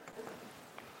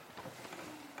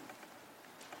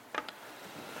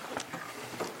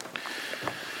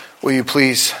Will you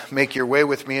please make your way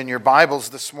with me in your Bibles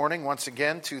this morning once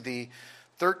again to the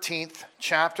 13th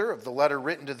chapter of the letter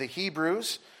written to the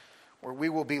Hebrews, where we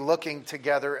will be looking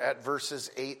together at verses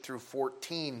 8 through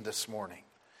 14 this morning.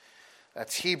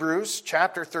 That's Hebrews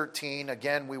chapter 13.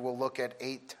 Again, we will look at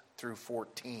 8 through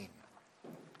 14.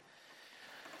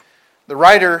 The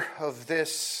writer of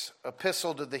this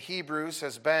epistle to the Hebrews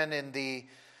has been in the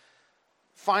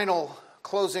final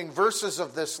closing verses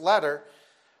of this letter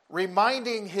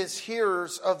reminding his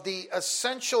hearers of the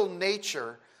essential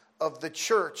nature of the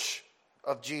church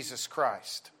of Jesus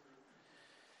Christ.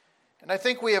 And I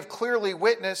think we have clearly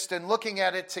witnessed in looking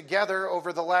at it together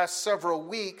over the last several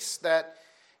weeks that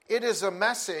it is a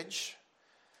message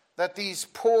that these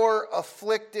poor,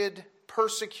 afflicted,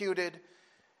 persecuted,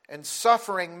 and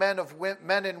suffering men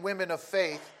and women of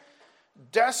faith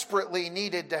desperately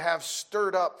needed to have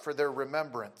stirred up for their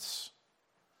remembrance.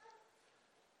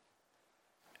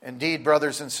 Indeed,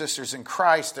 brothers and sisters in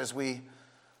Christ, as we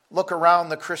look around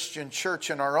the Christian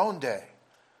church in our own day,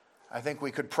 I think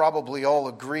we could probably all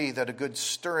agree that a good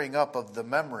stirring up of the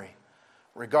memory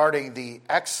regarding the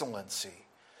excellency,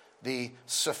 the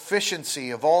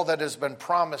sufficiency of all that has been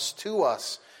promised to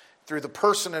us through the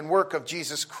person and work of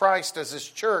Jesus Christ as His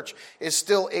church is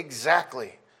still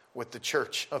exactly what the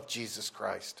church of Jesus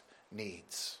Christ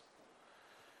needs.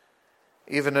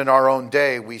 Even in our own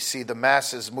day, we see the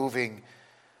masses moving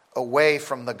away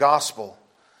from the gospel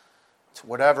to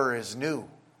whatever is new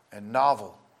and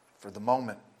novel for the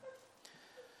moment.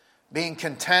 Being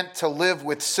content to live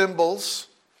with symbols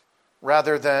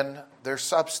rather than their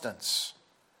substance.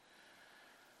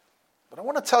 But I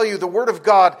want to tell you, the Word of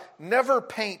God never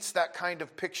paints that kind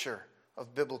of picture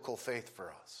of biblical faith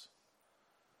for us.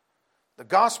 The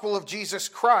gospel of Jesus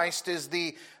Christ is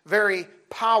the very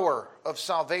power of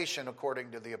salvation,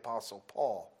 according to the Apostle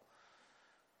Paul.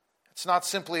 It's not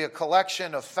simply a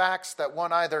collection of facts that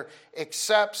one either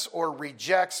accepts or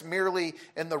rejects merely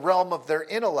in the realm of their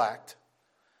intellect,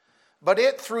 but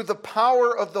it, through the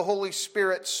power of the Holy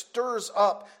Spirit, stirs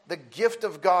up the gift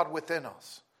of God within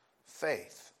us,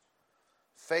 faith.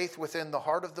 Faith within the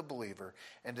heart of the believer,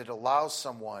 and it allows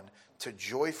someone to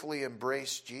joyfully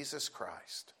embrace Jesus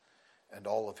Christ and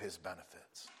all of His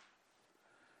benefits.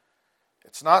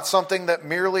 It's not something that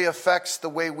merely affects the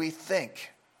way we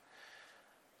think,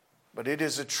 but it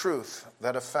is a truth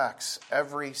that affects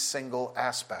every single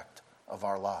aspect of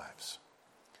our lives.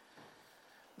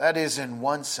 That is, in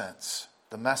one sense,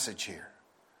 the message here.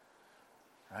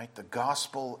 Right? The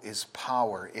gospel is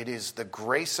power. It is the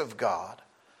grace of God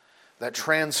that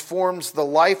transforms the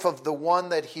life of the one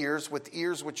that hears with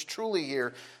ears which truly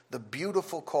hear the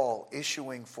beautiful call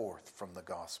issuing forth from the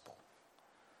gospel.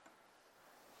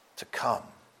 To come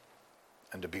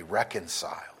and to be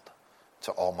reconciled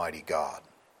to Almighty God.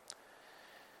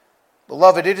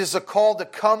 Beloved, it is a call to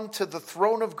come to the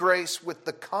throne of grace with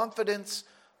the confidence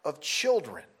of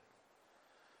children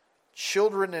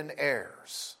and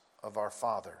heirs of our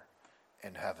Father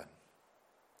in heaven.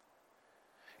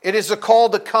 It is a call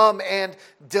to come and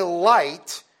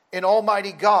delight in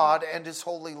Almighty God and His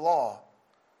holy law,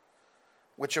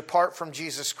 which apart from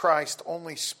Jesus Christ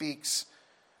only speaks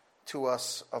to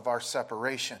us of our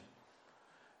separation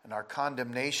and our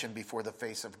condemnation before the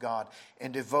face of God,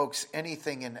 and evokes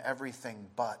anything and everything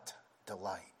but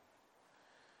delight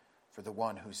for the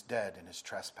one who's dead in his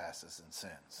trespasses and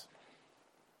sins.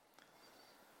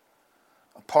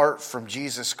 Apart from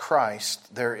Jesus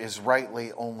Christ, there is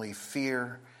rightly only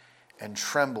fear and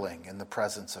trembling in the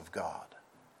presence of God.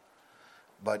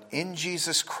 But in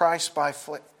Jesus Christ by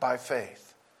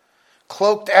faith,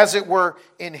 cloaked as it were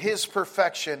in His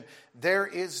perfection, there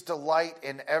is delight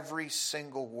in every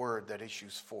single word that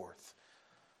issues forth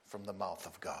from the mouth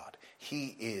of God.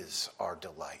 He is our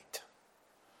delight.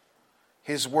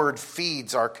 His word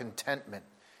feeds our contentment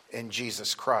in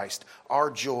Jesus Christ. Our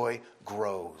joy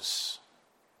grows.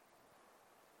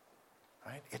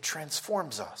 Right? It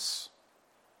transforms us.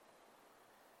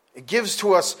 It gives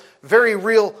to us very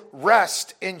real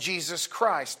rest in Jesus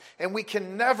Christ. And we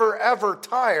can never, ever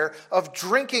tire of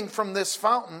drinking from this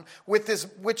fountain,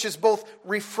 which is both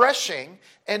refreshing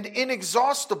and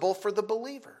inexhaustible for the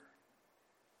believer.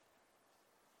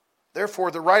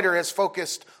 Therefore, the writer has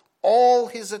focused all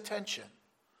his attention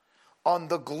on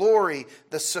the glory,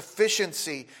 the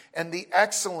sufficiency, and the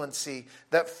excellency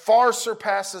that far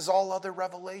surpasses all other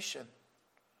revelation.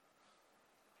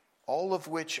 All of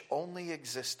which only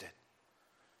existed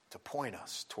to point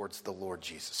us towards the Lord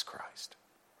Jesus Christ.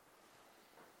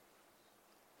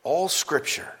 All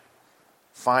Scripture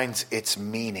finds its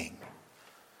meaning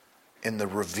in the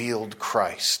revealed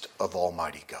Christ of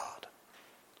Almighty God.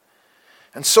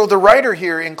 And so the writer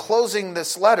here, in closing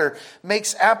this letter,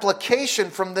 makes application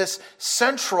from this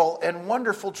central and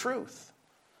wonderful truth.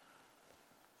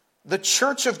 The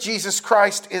church of Jesus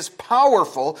Christ is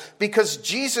powerful because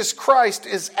Jesus Christ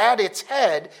is at its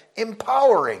head,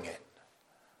 empowering it.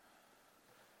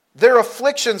 Their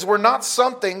afflictions were not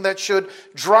something that should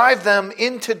drive them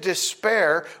into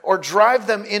despair or drive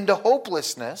them into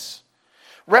hopelessness.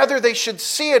 Rather, they should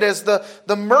see it as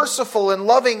the merciful and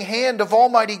loving hand of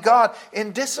Almighty God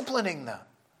in disciplining them,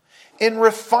 in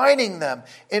refining them,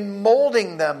 in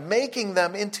molding them, making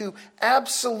them into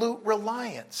absolute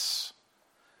reliance,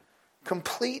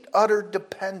 complete, utter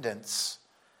dependence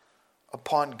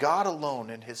upon God alone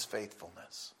and His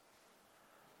faithfulness.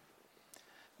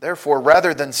 Therefore,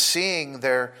 rather than seeing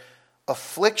their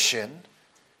affliction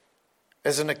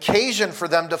as an occasion for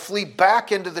them to flee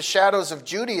back into the shadows of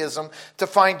Judaism to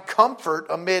find comfort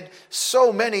amid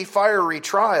so many fiery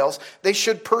trials, they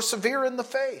should persevere in the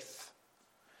faith,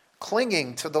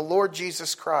 clinging to the Lord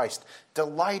Jesus Christ,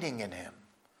 delighting in Him,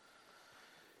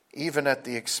 even at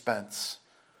the expense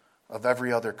of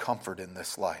every other comfort in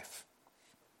this life.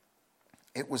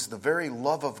 It was the very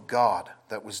love of God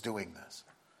that was doing this.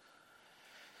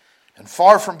 And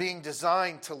far from being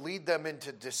designed to lead them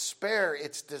into despair,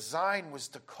 its design was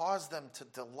to cause them to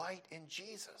delight in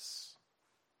Jesus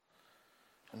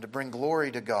and to bring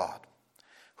glory to God,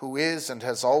 who is and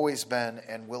has always been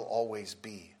and will always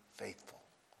be faithful.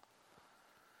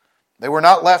 They were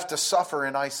not left to suffer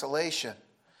in isolation,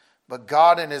 but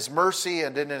God in His mercy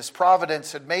and in His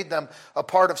providence had made them a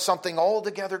part of something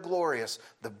altogether glorious,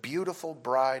 the beautiful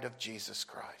bride of Jesus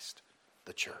Christ,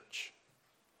 the church.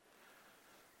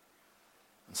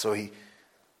 And so He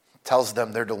tells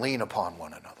them they're to lean upon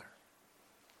one another,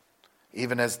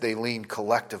 even as they lean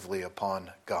collectively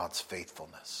upon God's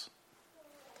faithfulness.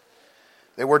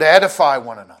 They were to edify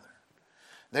one another.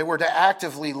 They were to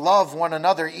actively love one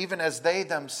another, even as they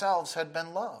themselves had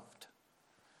been loved.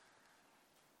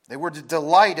 They were to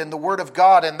delight in the Word of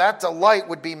God, and that delight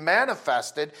would be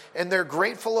manifested in their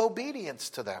grateful obedience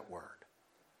to that Word.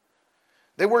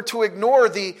 They were to ignore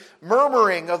the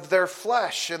murmuring of their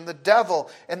flesh and the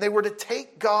devil, and they were to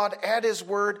take God at His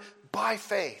word by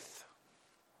faith.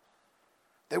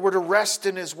 They were to rest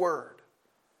in His word,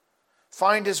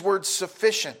 find His word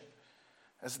sufficient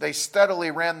as they steadily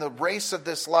ran the race of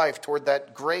this life toward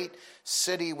that great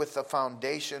city with the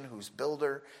foundation whose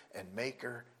builder and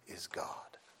maker is God.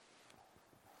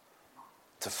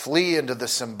 To flee into the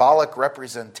symbolic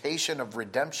representation of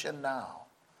redemption now,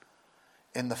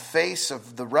 in the face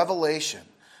of the revelation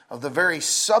of the very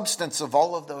substance of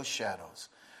all of those shadows,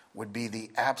 would be the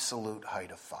absolute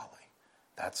height of folly.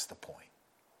 That's the point.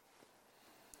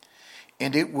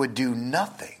 And it would do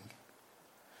nothing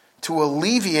to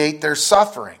alleviate their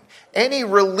suffering. Any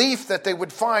relief that they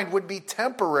would find would be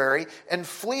temporary and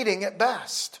fleeting at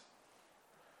best.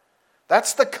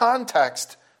 That's the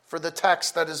context for the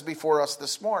text that is before us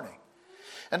this morning.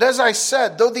 And as I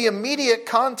said, though the immediate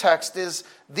context is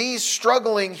these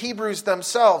struggling Hebrews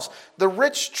themselves, the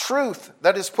rich truth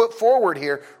that is put forward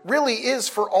here really is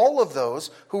for all of those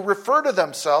who refer to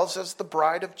themselves as the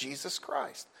bride of Jesus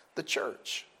Christ, the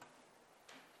church.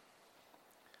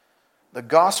 The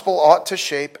gospel ought to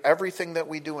shape everything that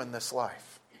we do in this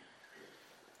life.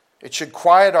 It should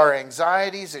quiet our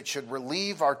anxieties. It should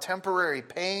relieve our temporary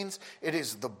pains. It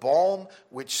is the balm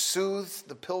which soothes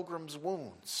the pilgrim's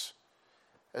wounds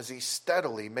as he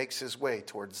steadily makes his way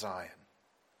toward Zion.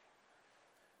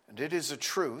 And it is a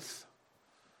truth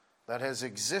that has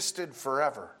existed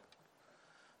forever,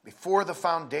 before the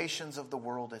foundations of the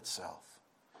world itself.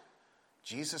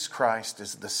 Jesus Christ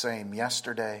is the same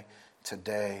yesterday,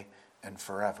 today, and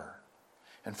forever.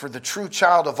 And for the true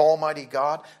child of Almighty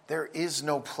God, there is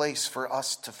no place for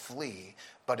us to flee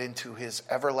but into His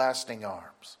everlasting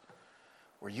arms,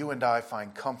 where you and I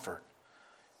find comfort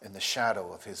in the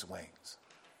shadow of His wings.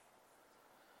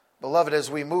 Beloved, as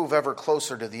we move ever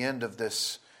closer to the end of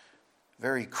this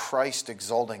very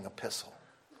Christ-exalting epistle,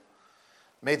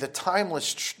 may that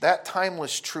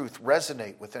timeless truth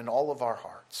resonate within all of our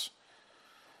hearts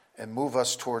and move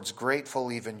us towards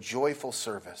grateful, even joyful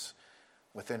service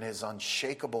within His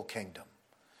unshakable kingdom,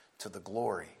 to the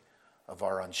glory of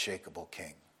our unshakable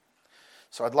King.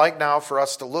 So I'd like now for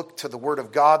us to look to the Word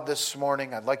of God this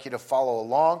morning. I'd like you to follow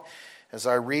along as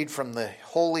I read from the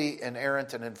holy,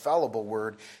 inerrant, and infallible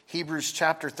Word, Hebrews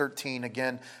chapter 13.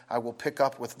 Again, I will pick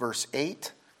up with verse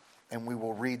 8, and we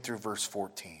will read through verse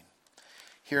 14.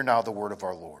 Hear now the word of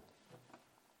our Lord.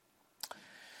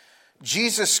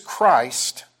 Jesus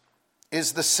Christ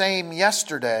is the same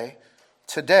yesterday,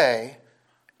 today,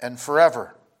 and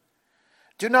forever.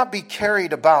 Do not be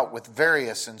carried about with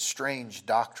various and strange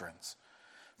doctrines,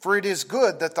 for it is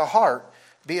good that the heart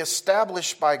be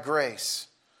established by grace,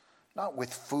 not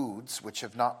with foods which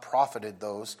have not profited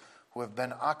those who have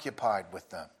been occupied with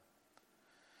them.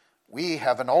 We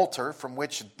have an altar from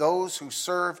which those who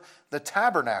serve the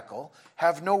tabernacle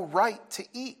have no right to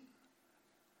eat.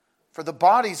 For the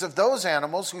bodies of those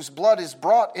animals whose blood is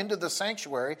brought into the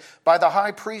sanctuary by the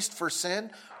high priest for sin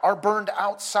are burned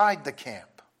outside the camp.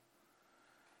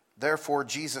 Therefore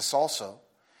Jesus also,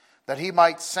 that he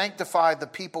might sanctify the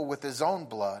people with his own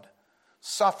blood,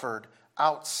 suffered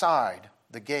outside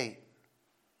the gate.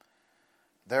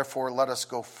 Therefore let us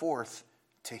go forth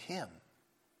to him,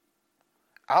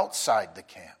 outside the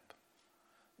camp,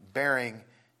 bearing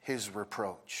his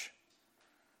reproach.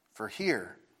 For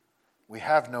here we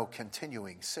have no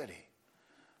continuing city,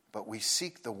 but we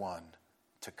seek the one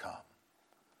to come.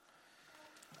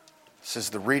 This is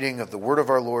the reading of the word of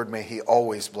our Lord. May he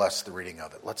always bless the reading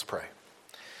of it. Let's pray.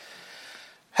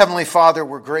 Heavenly Father,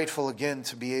 we're grateful again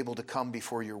to be able to come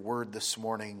before your word this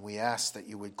morning. We ask that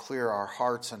you would clear our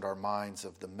hearts and our minds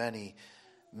of the many,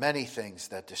 many things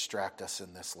that distract us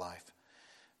in this life.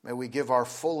 May we give our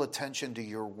full attention to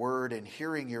your word, and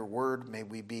hearing your word, may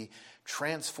we be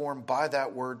transformed by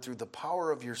that word through the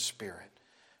power of your Spirit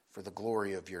for the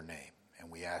glory of your name.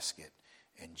 And we ask it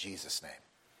in Jesus' name.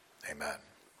 Amen.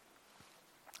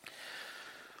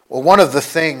 Well, one of the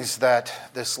things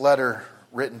that this letter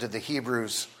written to the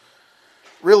Hebrews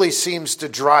really seems to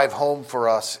drive home for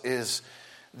us is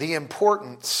the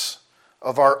importance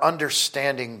of our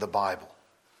understanding the Bible,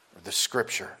 or the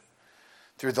Scripture,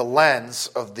 through the lens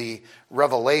of the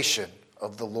revelation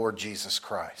of the Lord Jesus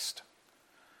Christ.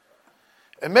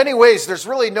 In many ways, there's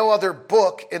really no other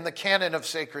book in the canon of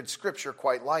sacred Scripture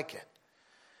quite like it.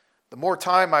 The more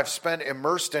time I've spent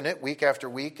immersed in it week after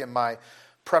week in my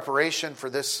preparation for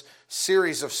this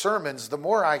series of sermons, the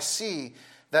more I see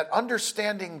that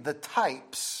understanding the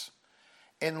types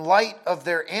in light of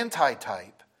their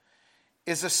antitype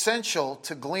is essential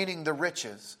to gleaning the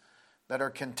riches that are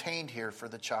contained here for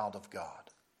the child of God.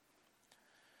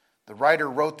 The writer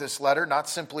wrote this letter not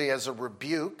simply as a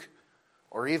rebuke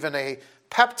or even a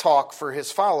pep talk for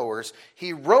his followers.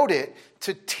 He wrote it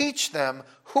to teach them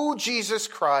who Jesus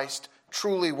Christ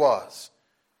truly was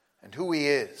and who he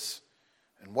is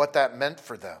and what that meant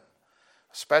for them,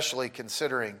 especially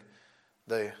considering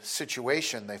the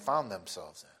situation they found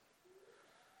themselves in.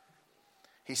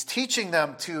 He's teaching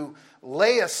them to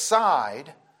lay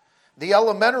aside the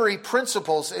elementary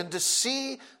principles and to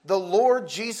see the Lord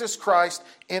Jesus Christ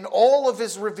in all of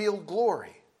his revealed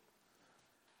glory.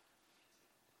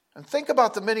 And think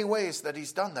about the many ways that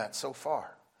he's done that so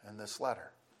far in this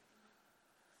letter.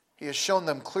 He has shown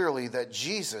them clearly that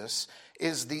Jesus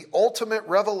is the ultimate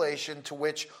revelation to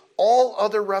which all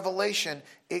other revelation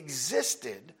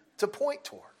existed to point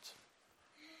towards.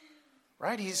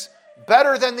 Right? He's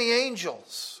better than the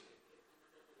angels.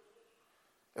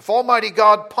 If Almighty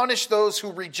God punished those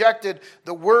who rejected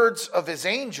the words of his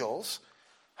angels,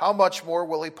 how much more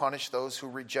will he punish those who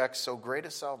reject so great a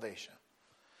salvation,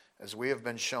 as we have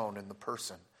been shown in the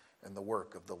person and the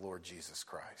work of the Lord Jesus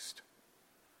Christ?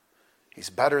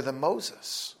 He's better than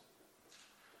Moses.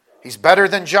 He's better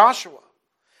than Joshua.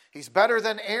 He's better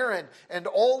than Aaron and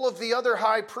all of the other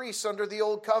high priests under the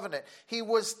old covenant. He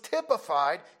was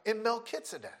typified in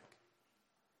Melchizedek.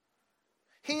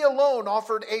 He alone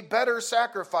offered a better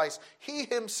sacrifice. He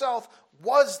himself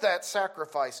was that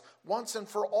sacrifice once and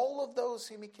for all of those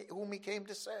whom he came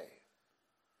to save.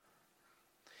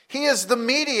 He is the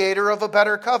mediator of a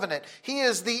better covenant. He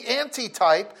is the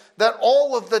antitype that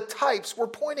all of the types were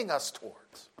pointing us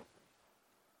towards.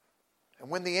 And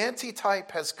when the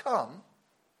antitype has come,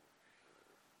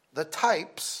 the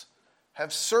types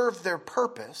have served their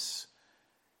purpose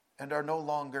and are no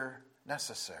longer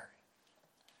necessary.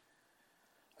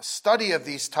 A study of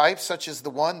these types, such as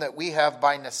the one that we have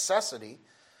by necessity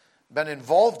been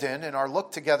involved in our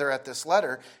look together at this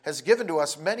letter, has given to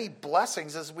us many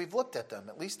blessings as we've looked at them.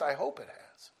 At least I hope it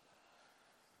has.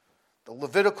 The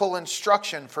Levitical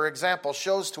instruction, for example,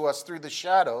 shows to us through the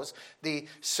shadows the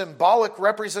symbolic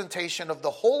representation of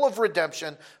the whole of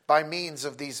redemption by means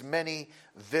of these many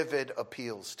vivid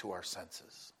appeals to our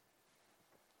senses.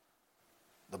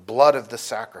 The blood of the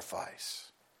sacrifice,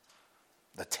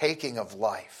 the taking of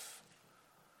life,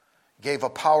 gave a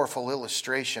powerful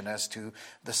illustration as to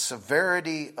the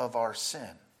severity of our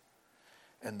sin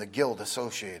and the guilt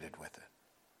associated with it.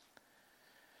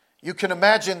 You can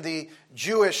imagine the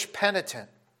Jewish penitent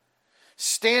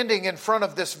standing in front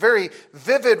of this very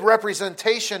vivid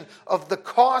representation of the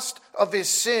cost of his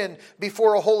sin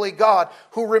before a holy God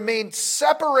who remained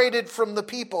separated from the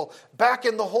people back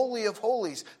in the Holy of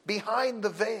Holies, behind the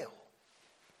veil.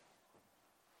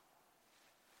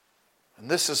 And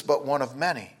this is but one of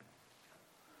many.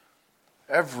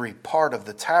 Every part of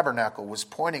the tabernacle was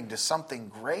pointing to something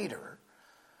greater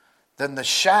than the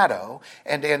shadow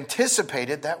and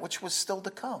anticipated that which was still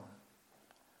to come.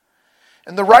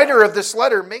 And the writer of this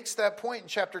letter makes that point in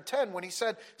chapter 10 when he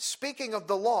said, speaking of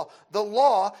the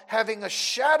law having a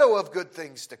shadow of good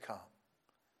things to come.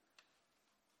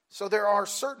 So there are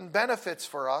certain benefits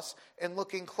for us in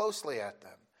looking closely at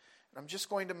them. And I'm just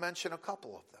going to mention a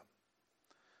couple of them.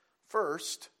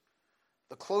 First,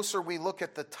 the closer we look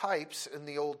at the types in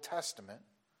the Old Testament,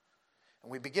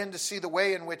 and we begin to see the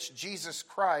way in which Jesus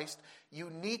Christ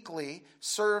uniquely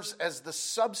serves as the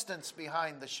substance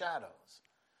behind the shadows,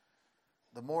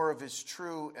 the more of his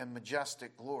true and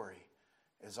majestic glory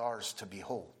is ours to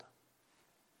behold.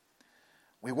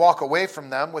 We walk away from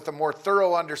them with a more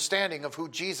thorough understanding of who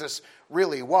Jesus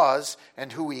really was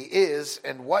and who he is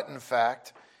and what, in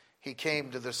fact, he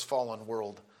came to this fallen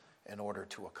world in order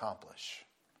to accomplish.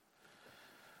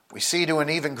 We see to an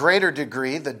even greater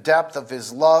degree the depth of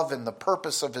his love and the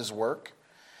purpose of his work.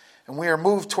 And we are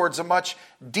moved towards a much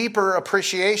deeper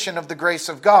appreciation of the grace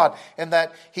of God, in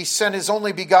that he sent his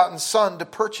only begotten Son to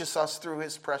purchase us through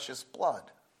his precious blood.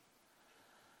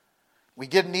 We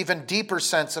get an even deeper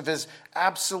sense of his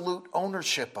absolute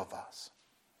ownership of us.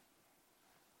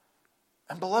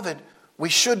 And beloved, we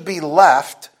should be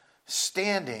left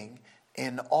standing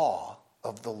in awe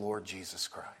of the Lord Jesus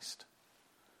Christ.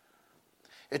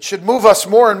 It should move us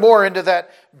more and more into that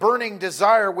burning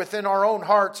desire within our own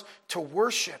hearts to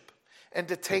worship and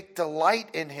to take delight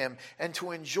in him and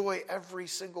to enjoy every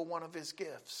single one of his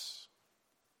gifts.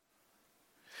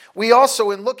 We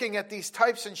also, in looking at these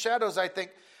types and shadows, I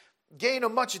think, gain a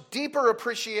much deeper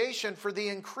appreciation for the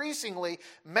increasingly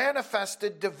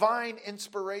manifested divine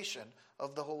inspiration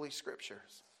of the Holy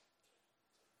Scriptures.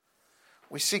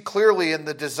 We see clearly in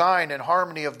the design and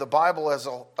harmony of the Bible as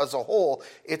a whole,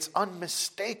 its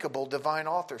unmistakable divine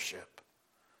authorship.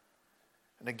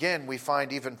 And again, we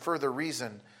find even further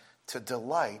reason to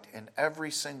delight in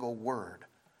every single word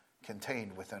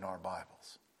contained within our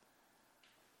Bibles.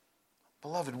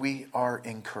 Beloved, we are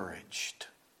encouraged.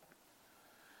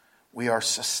 We are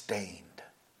sustained.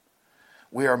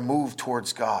 We are moved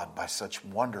towards God by such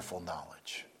wonderful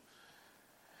knowledge.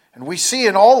 And we see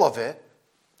in all of it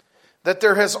that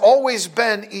there has always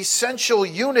been essential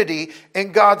unity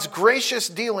in God's gracious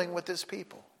dealing with his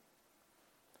people.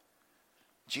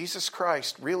 Jesus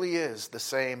Christ really is the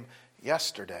same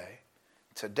yesterday,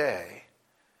 today,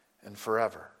 and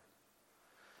forever.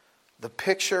 The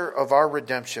picture of our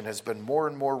redemption has been more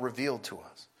and more revealed to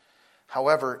us.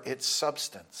 However, its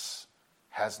substance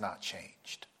has not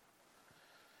changed.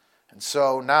 And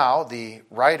so now the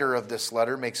writer of this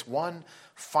letter makes one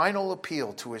final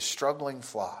appeal to his struggling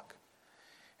flock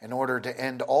in order to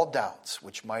end all doubts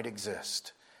which might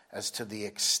exist as to the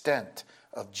extent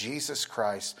of Jesus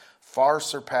Christ's far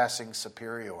surpassing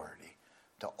superiority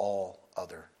to all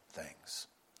other things.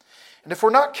 And if we're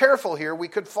not careful here, we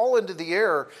could fall into the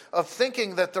error of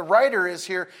thinking that the writer is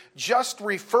here just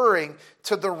referring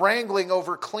to the wrangling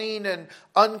over clean and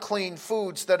unclean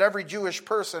foods that every Jewish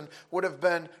person would have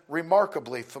been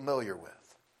remarkably familiar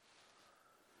with.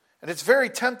 And it's very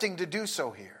tempting to do so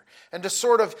here, and to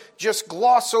sort of just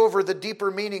gloss over the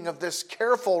deeper meaning of this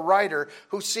careful writer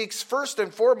who seeks first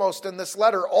and foremost in this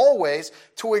letter always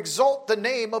to exalt the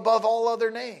name above all other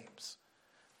names,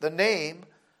 the name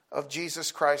of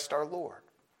Jesus Christ our Lord.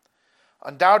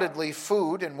 Undoubtedly,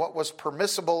 food and what was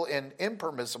permissible and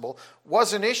impermissible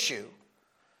was an issue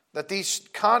that these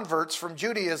converts from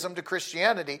Judaism to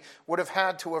Christianity would have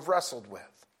had to have wrestled with.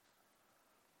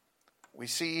 We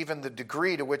see even the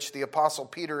degree to which the Apostle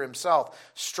Peter himself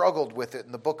struggled with it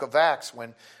in the book of Acts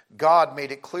when God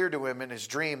made it clear to him in his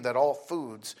dream that all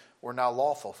foods were now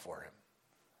lawful for him.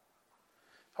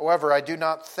 However, I do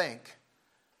not think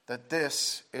that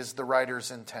this is the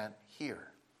writer's intent here.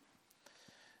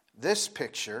 This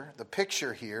picture, the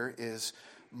picture here, is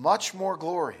much more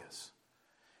glorious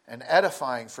and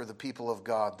edifying for the people of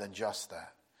God than just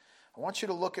that. I want you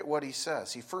to look at what he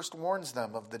says. He first warns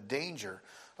them of the danger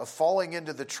of falling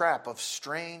into the trap of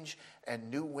strange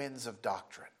and new winds of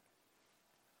doctrine.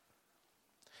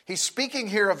 He's speaking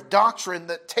here of doctrine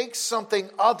that takes something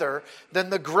other than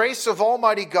the grace of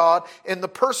Almighty God in the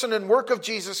person and work of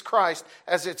Jesus Christ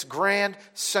as its grand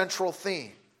central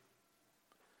theme.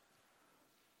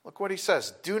 Look what he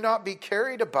says. Do not be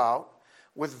carried about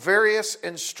with various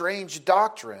and strange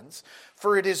doctrines,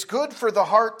 for it is good for the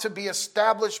heart to be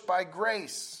established by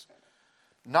grace,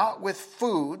 not with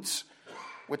foods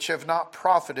which have not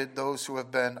profited those who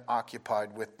have been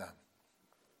occupied with them.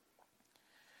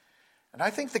 And I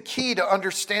think the key to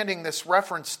understanding this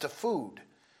reference to food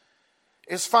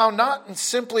is found not in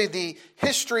simply the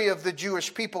history of the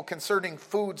Jewish people concerning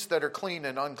foods that are clean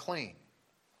and unclean,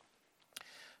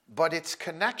 but its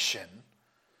connection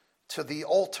to the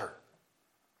altar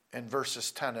in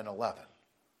verses 10 and 11.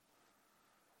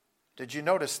 Did you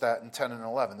notice that in 10 and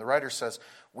 11? The writer says,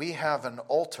 we have an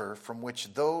altar from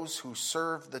which those who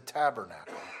serve the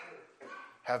tabernacle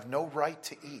have no right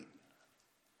to eat.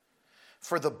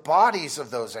 For the bodies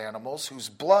of those animals whose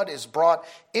blood is brought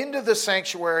into the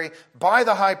sanctuary by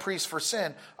the high priest for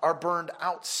sin are burned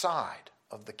outside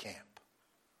of the camp.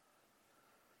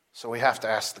 So we have to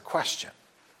ask the question.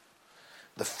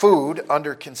 The food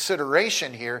under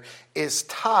consideration here is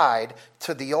tied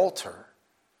to the altar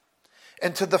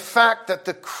and to the fact that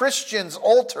the Christian's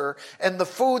altar and the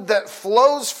food that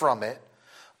flows from it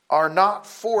are not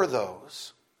for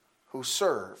those who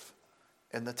serve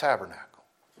in the tabernacle.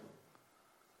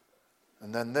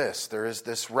 And then there is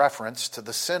this reference to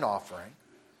the sin offering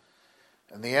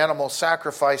and the animal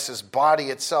sacrifice's body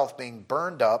itself being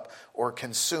burned up or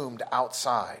consumed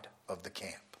outside of the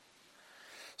camp.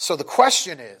 So the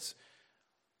question is,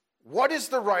 what is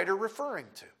the writer referring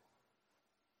to?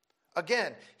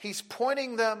 Again, he's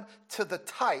pointing them to the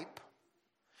type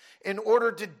in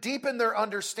order to deepen their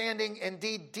understanding,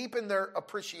 indeed deepen their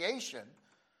appreciation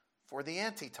for the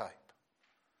antitype.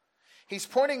 He's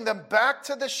pointing them back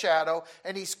to the shadow,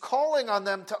 and he's calling on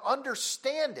them to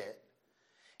understand it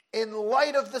in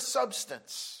light of the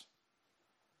substance.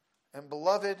 And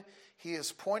beloved, he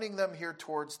is pointing them here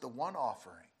towards the one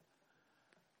offering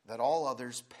that all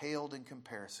others paled in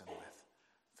comparison with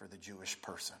for the Jewish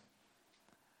person.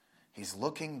 He's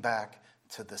looking back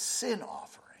to the sin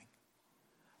offering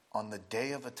on the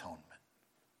Day of Atonement.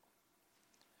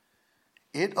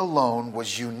 It alone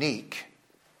was unique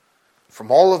from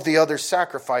all of the other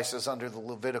sacrifices under the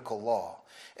Levitical law,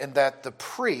 in that the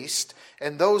priest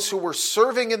and those who were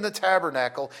serving in the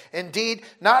tabernacle, indeed,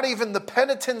 not even the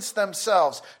penitents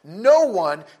themselves, no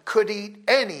one could eat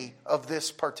any of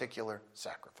this particular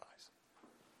sacrifice.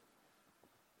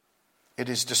 It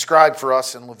is described for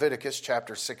us in Leviticus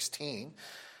chapter 16.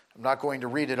 I'm not going to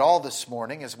read it all this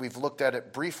morning, as we've looked at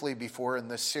it briefly before in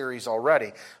this series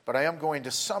already, but I am going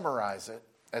to summarize it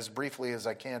as briefly as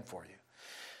I can for you.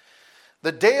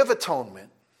 The Day of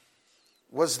Atonement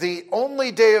was the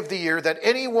only day of the year that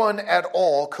anyone at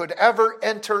all could ever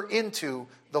enter into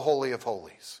the Holy of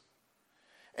Holies.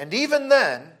 And even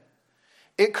then,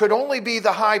 it could only be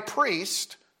the high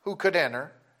priest who could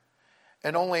enter,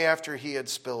 and only after he had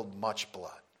spilled much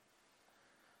blood.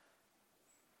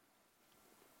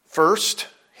 First,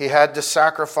 he had to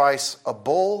sacrifice a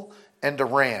bull and a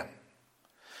ram.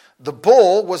 The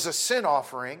bull was a sin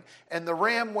offering, and the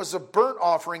ram was a burnt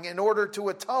offering in order to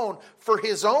atone for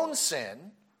his own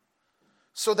sin,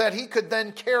 so that he could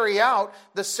then carry out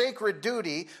the sacred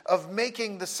duty of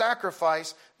making the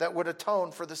sacrifice that would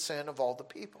atone for the sin of all the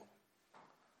people.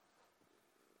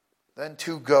 Then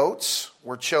 2 goats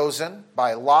were chosen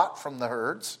by lot from the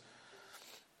herds.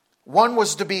 One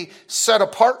was to be set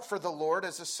apart for the Lord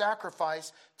as a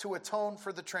sacrifice to atone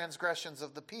for the transgressions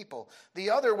of the people. The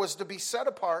other was to be set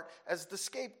apart as the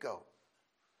scapegoat,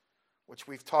 which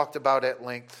we've talked about at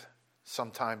length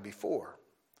sometime before.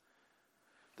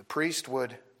 The priest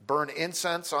would burn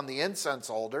incense on the incense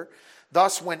altar.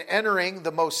 Thus, when entering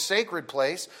the most sacred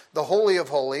place, the Holy of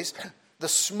Holies, the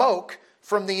smoke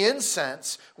from the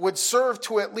incense would serve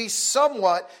to at least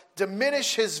somewhat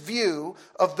diminish his view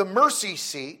of the mercy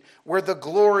seat where the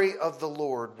glory of the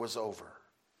Lord was over.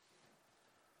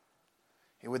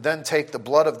 He would then take the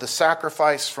blood of the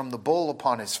sacrifice from the bull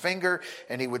upon his finger,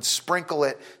 and he would sprinkle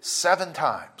it 7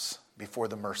 times before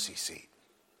the mercy seat.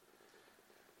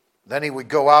 Then he would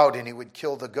go out and he would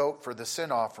kill the goat for the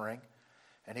sin offering,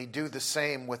 and he'd do the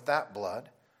same with that blood,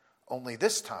 only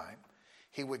this time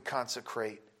he would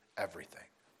consecrate everything.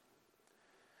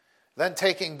 Then,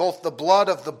 taking both the blood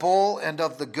of the bull and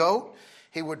of the goat,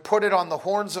 he would put it on the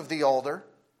horns of the altar.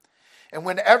 And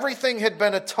when everything had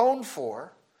been atoned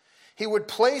for, he would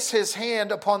place his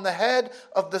hand upon the head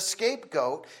of the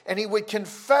scapegoat, and he would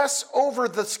confess over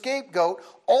the scapegoat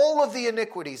all of the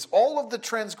iniquities, all of the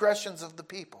transgressions of the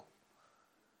people.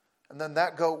 And then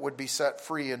that goat would be set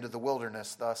free into the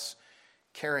wilderness, thus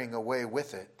carrying away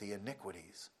with it the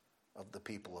iniquities of the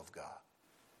people of God.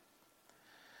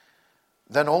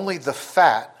 Then only the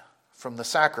fat from the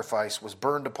sacrifice was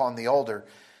burned upon the altar,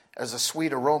 as a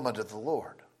sweet aroma to the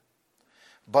Lord.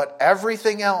 But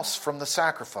everything else from the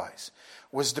sacrifice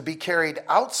was to be carried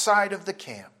outside of the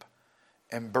camp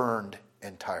and burned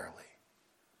entirely.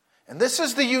 And this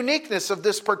is the uniqueness of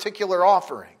this particular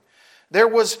offering. There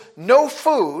was no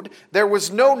food, there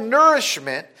was no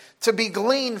nourishment to be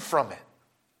gleaned from it.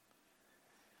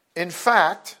 In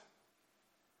fact,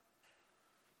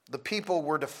 the people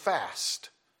were to fast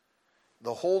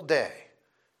the whole day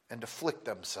and afflict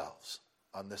themselves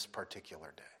on this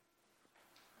particular day.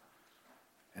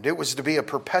 And it was to be a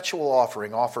perpetual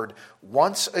offering offered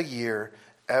once a year,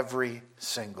 every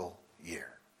single year.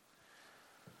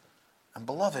 And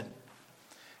beloved,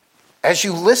 as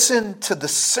you listen to the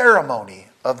ceremony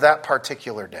of that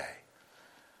particular day,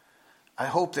 I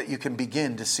hope that you can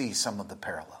begin to see some of the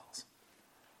parallels.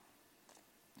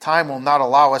 Time will not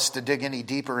allow us to dig any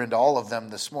deeper into all of them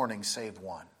this morning, save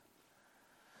one.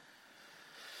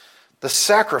 The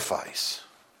sacrifice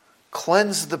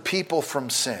cleansed the people from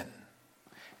sin,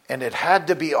 and it had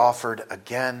to be offered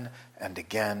again and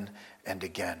again and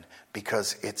again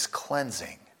because its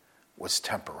cleansing was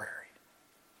temporary.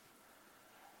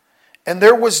 And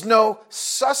there was no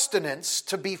sustenance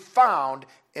to be found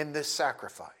in this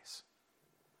sacrifice.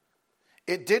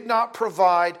 It did not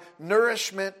provide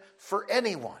nourishment for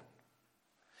anyone,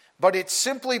 but it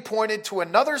simply pointed to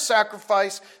another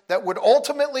sacrifice that would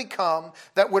ultimately come,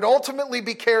 that would ultimately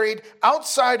be carried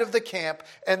outside of the camp,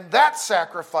 and that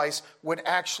sacrifice would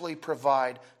actually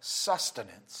provide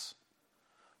sustenance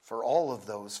for all of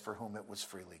those for whom it was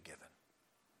freely given.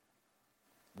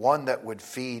 One that would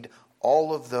feed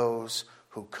all of those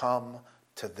who come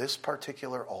to this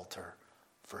particular altar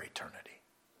for eternity.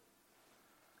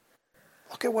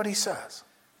 Look at what he says.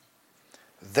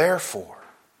 Therefore,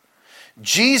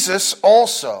 Jesus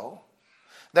also,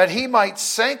 that he might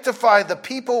sanctify the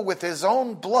people with his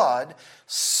own blood,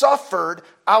 suffered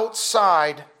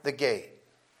outside the gate.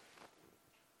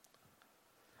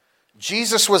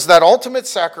 Jesus was that ultimate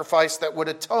sacrifice that would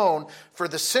atone for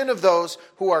the sin of those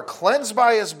who are cleansed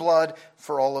by his blood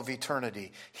for all of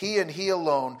eternity. He and he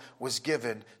alone was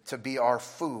given to be our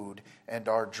food and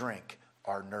our drink,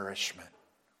 our nourishment.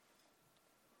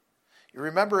 You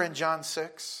remember in John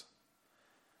 6,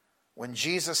 when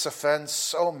Jesus offends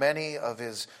so many of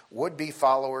his would-be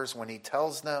followers, when he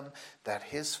tells them that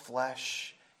his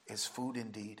flesh is food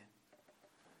indeed,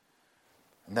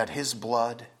 and that his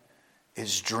blood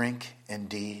is drink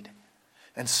indeed,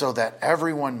 and so that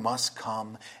everyone must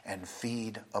come and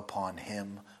feed upon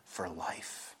him for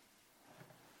life.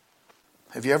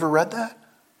 Have you ever read that?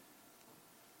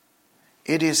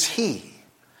 It is he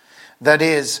that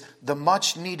is the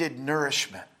much needed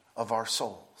nourishment of our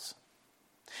souls.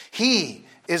 He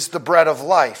is the bread of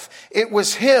life. It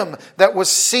was him that was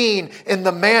seen in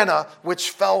the manna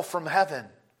which fell from heaven.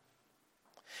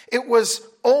 It was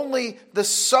only the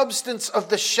substance of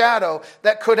the shadow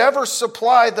that could ever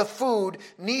supply the food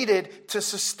needed to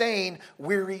sustain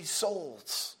weary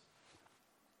souls.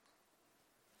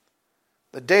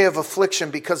 The day of affliction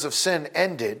because of sin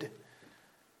ended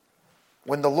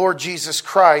when the Lord Jesus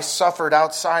Christ suffered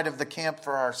outside of the camp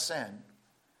for our sin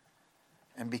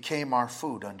and became our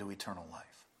food unto eternal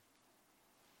life.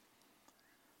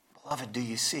 Beloved, do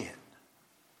you see it?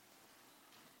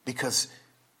 Because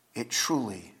it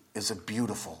truly is a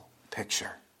beautiful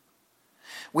picture.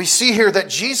 We see here that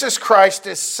Jesus Christ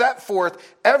is set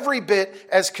forth every bit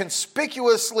as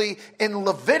conspicuously in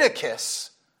Leviticus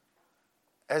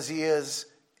as he is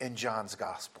in John's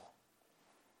Gospel.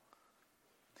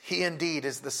 He indeed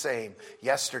is the same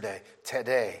yesterday,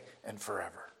 today, and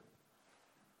forever.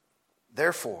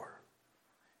 Therefore,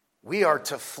 we are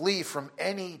to flee from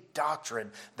any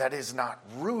doctrine that is not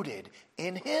rooted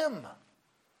in him.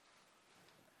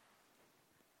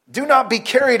 Do not be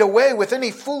carried away with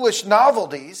any foolish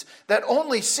novelties that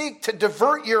only seek to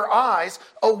divert your eyes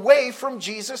away from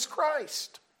Jesus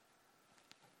Christ.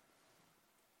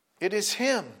 It is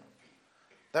him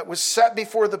that was set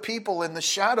before the people in the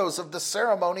shadows of the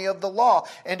ceremony of the law.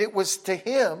 And it was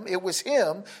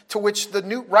him to which the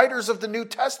new writers of the New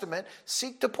Testament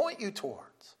seek to point you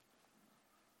towards.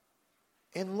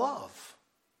 In love.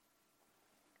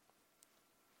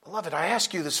 Beloved, I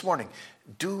ask you this morning,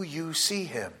 do you see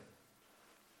him?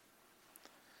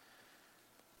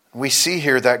 We see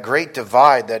here that great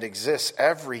divide that exists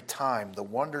every time the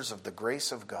wonders of the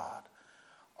grace of God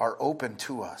are open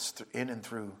to us in and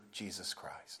through Jesus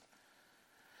Christ.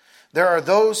 There are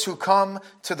those who come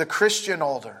to the Christian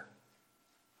altar,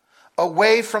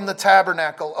 away from the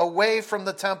tabernacle, away from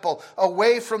the temple,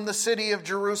 away from the city of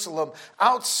Jerusalem,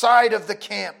 outside of the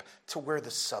camp to where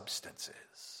the substance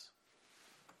is.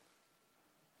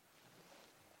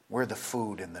 where the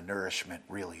food and the nourishment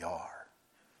really are.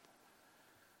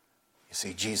 You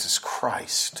see, Jesus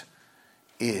Christ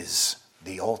is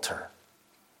the altar.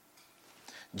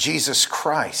 Jesus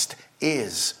Christ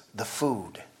is the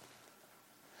food.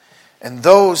 And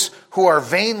those who are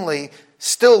vainly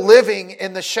still living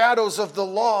in the shadows of the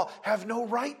law have no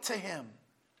right to him.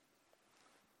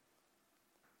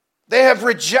 They have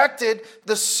rejected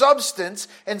the substance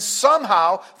and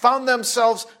somehow found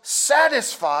themselves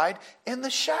satisfied in the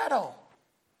shadow.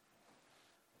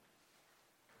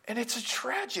 And it's a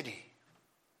tragedy.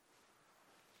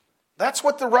 That's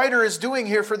what the writer is doing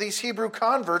here for these Hebrew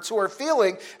converts who are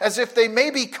feeling as if they may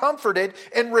be comforted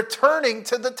in returning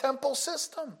to the temple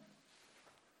system.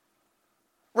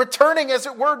 Returning, as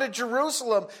it were, to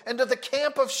Jerusalem and to the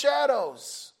camp of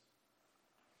shadows.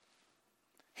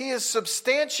 He is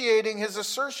substantiating his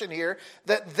assertion here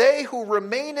that they who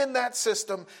remain in that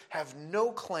system have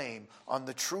no claim on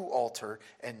the true altar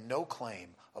and no claim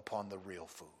upon the real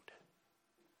food.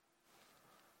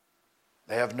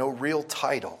 They have no real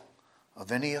title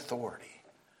of any authority,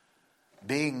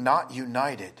 being not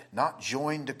united, not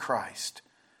joined to Christ,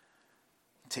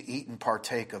 to eat and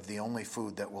partake of the only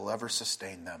food that will ever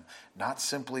sustain them, not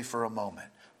simply for a moment,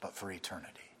 but for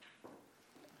eternity.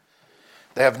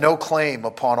 They have no claim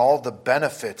upon all the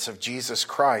benefits of Jesus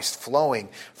Christ flowing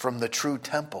from the true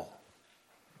temple,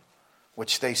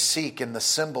 which they seek in the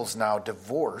symbols now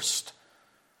divorced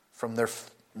from their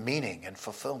meaning and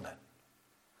fulfillment.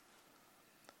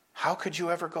 How could you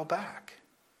ever go back?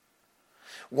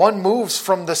 One moves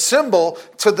from the symbol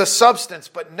to the substance,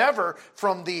 but never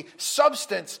from the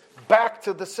substance back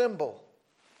to the symbol.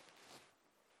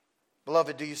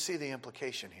 Beloved, do you see the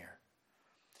implication here?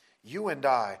 You and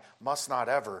I must not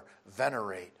ever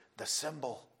venerate the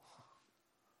symbol.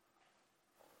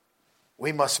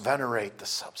 We must venerate the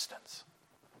substance.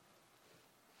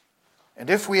 And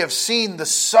if we have seen the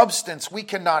substance, we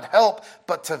cannot help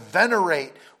but to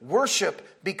venerate. Worship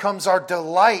becomes our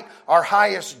delight, our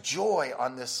highest joy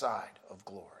on this side of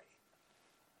glory.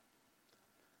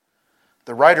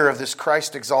 The writer of this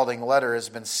Christ-exalting letter has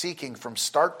been seeking from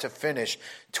start to finish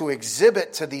to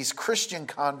exhibit to these Christian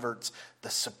converts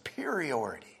the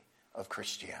superiority of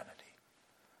Christianity.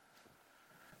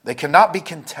 They cannot be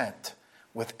content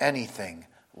with anything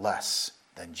less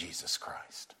than Jesus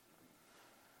Christ.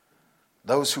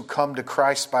 Those who come to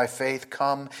Christ by faith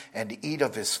come and eat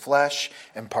of his flesh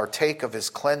and partake of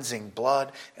his cleansing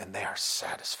blood, and they are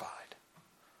satisfied.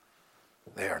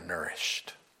 They are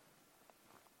nourished.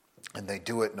 And they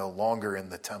do it no longer in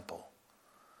the temple,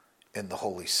 in the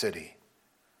holy city,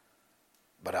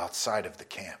 but outside of the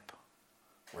camp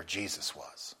where Jesus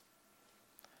was.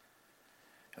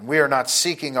 And we are not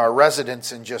seeking our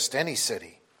residence in just any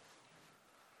city,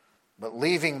 but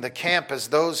leaving the camp as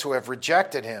those who have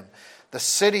rejected him, the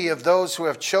city of those who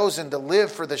have chosen to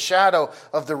live for the shadow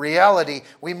of the reality,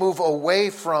 we move away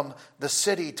from the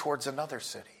city towards another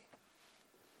city,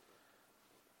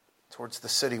 towards the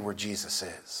city where Jesus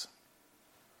is.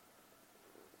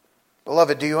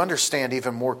 Beloved, do you understand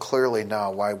even more clearly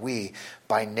now why we,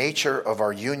 by nature of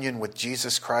our union with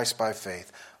Jesus Christ by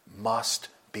faith, must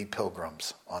be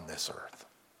pilgrims on this earth?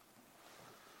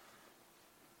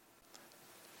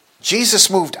 Jesus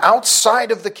moved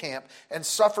outside of the camp and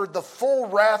suffered the full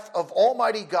wrath of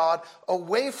Almighty God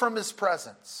away from his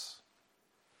presence.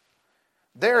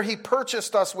 There he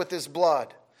purchased us with his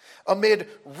blood, amid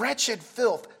wretched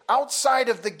filth, outside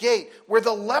of the gate where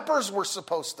the lepers were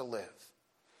supposed to live,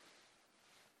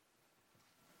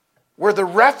 where the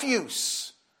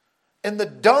refuse and the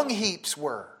dung heaps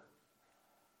were,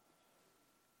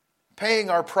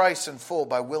 paying our price in full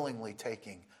by willingly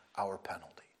taking our penalty.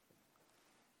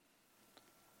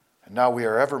 And now we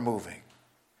are ever moving,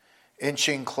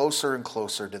 inching closer and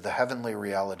closer to the heavenly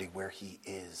reality where he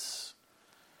is,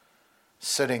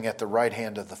 sitting at the right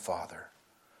hand of the Father,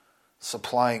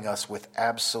 supplying us with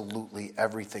absolutely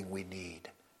everything we need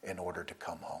in order to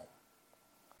come home.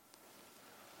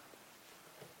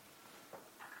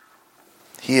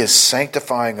 He is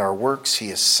sanctifying our works.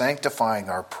 He is sanctifying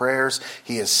our prayers.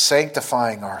 He is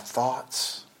sanctifying our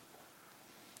thoughts.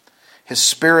 His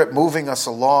Spirit moving us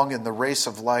along in the race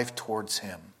of life towards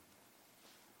him.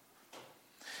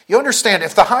 You understand,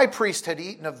 if the high priest had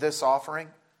eaten of this offering,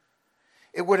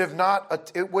 it would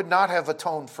not have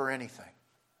atoned for anything.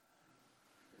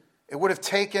 It would have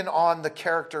taken on the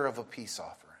character of a peace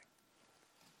offering.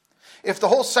 If the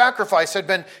whole sacrifice had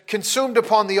been consumed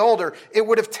upon the altar, it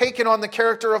would have taken on the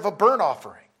character of a burnt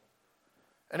offering.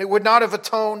 And it would not have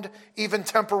atoned even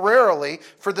temporarily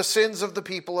for the sins of the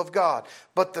people of God.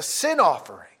 But the sin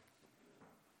offering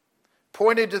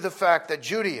pointed to the fact that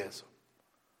Judaism,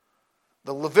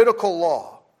 The Levitical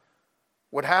law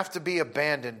would have to be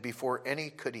abandoned before any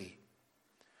could eat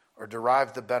or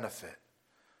derive the benefit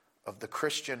of the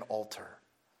Christian altar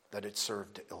that it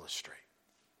served to illustrate.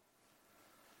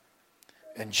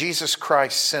 In Jesus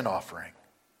Christ's sin offering,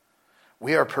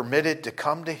 we are permitted to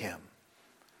come to him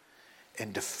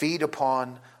and to feed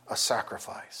upon a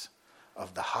sacrifice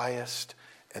of the highest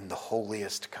and the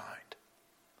holiest kind.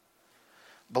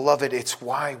 Beloved, it's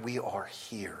why we are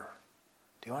here.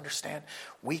 Do you understand?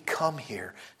 We come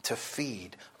here to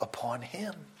feed upon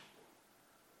him.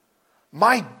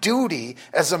 My duty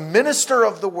as a minister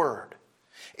of the word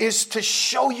is to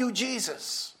show you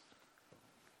Jesus.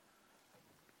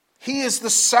 He is the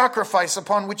sacrifice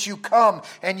upon which you come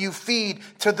and you feed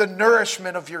to the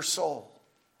nourishment of your soul.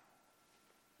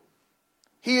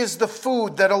 He is the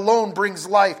food that alone brings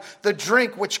life, the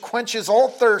drink which quenches all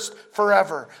thirst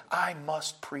forever. I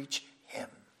must preach him.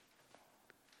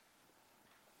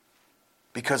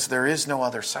 Because there is no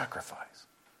other sacrifice.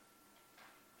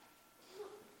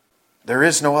 There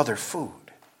is no other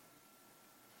food.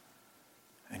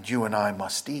 And you and I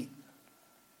must eat.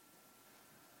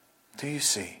 Do you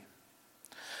see?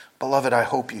 Beloved, I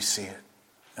hope you see it.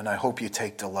 And I hope you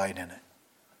take delight in it.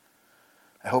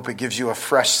 I hope it gives you a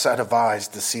fresh set of eyes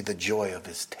to see the joy of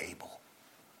his table.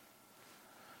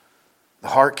 The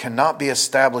heart cannot be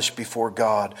established before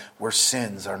God where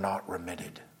sins are not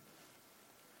remitted.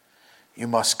 You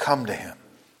must come to him.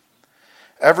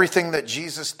 Everything that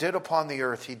Jesus did upon the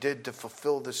earth, he did to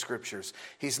fulfill the scriptures.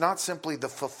 He's not simply the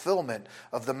fulfillment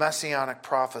of the messianic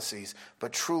prophecies,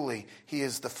 but truly he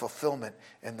is the fulfillment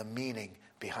and the meaning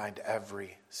behind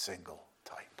every single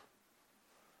type.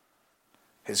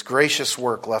 His gracious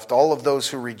work left all of those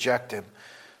who reject him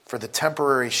for the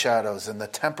temporary shadows and the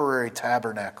temporary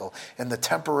tabernacle and the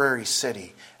temporary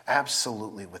city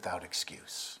absolutely without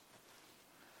excuse.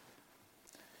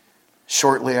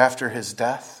 Shortly after his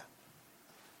death,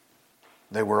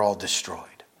 they were all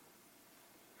destroyed.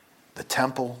 The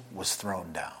temple was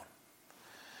thrown down.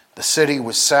 The city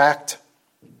was sacked,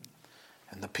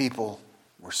 and the people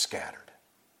were scattered.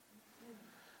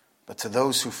 But to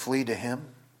those who flee to him,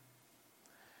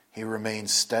 he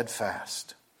remains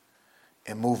steadfast,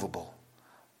 immovable,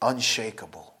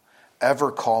 unshakable,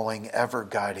 ever calling, ever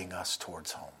guiding us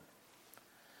towards home.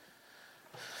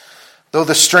 Though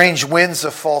the strange winds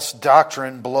of false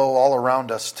doctrine blow all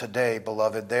around us today,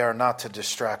 beloved, they are not to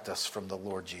distract us from the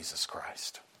Lord Jesus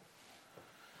Christ.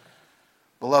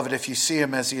 Beloved, if you see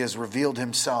him as he has revealed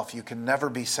himself, you can never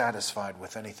be satisfied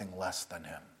with anything less than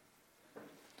him.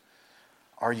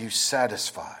 Are you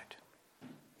satisfied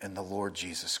in the Lord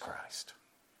Jesus Christ?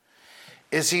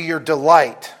 Is he your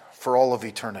delight for all of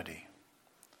eternity?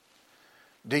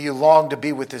 Do you long to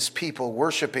be with his people,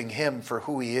 worshiping him for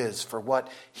who he is, for what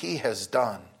he has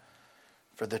done,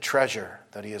 for the treasure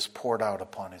that he has poured out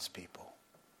upon his people?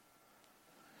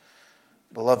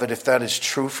 Beloved, if that is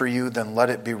true for you, then let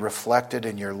it be reflected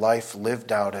in your life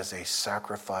lived out as a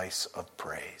sacrifice of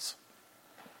praise.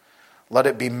 Let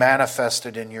it be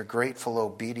manifested in your grateful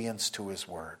obedience to his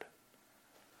word.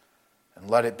 And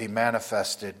let it be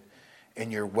manifested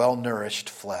in your well-nourished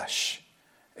flesh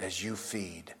as you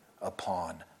feed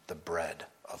upon the bread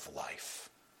of life.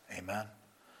 Amen.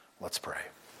 Let's pray.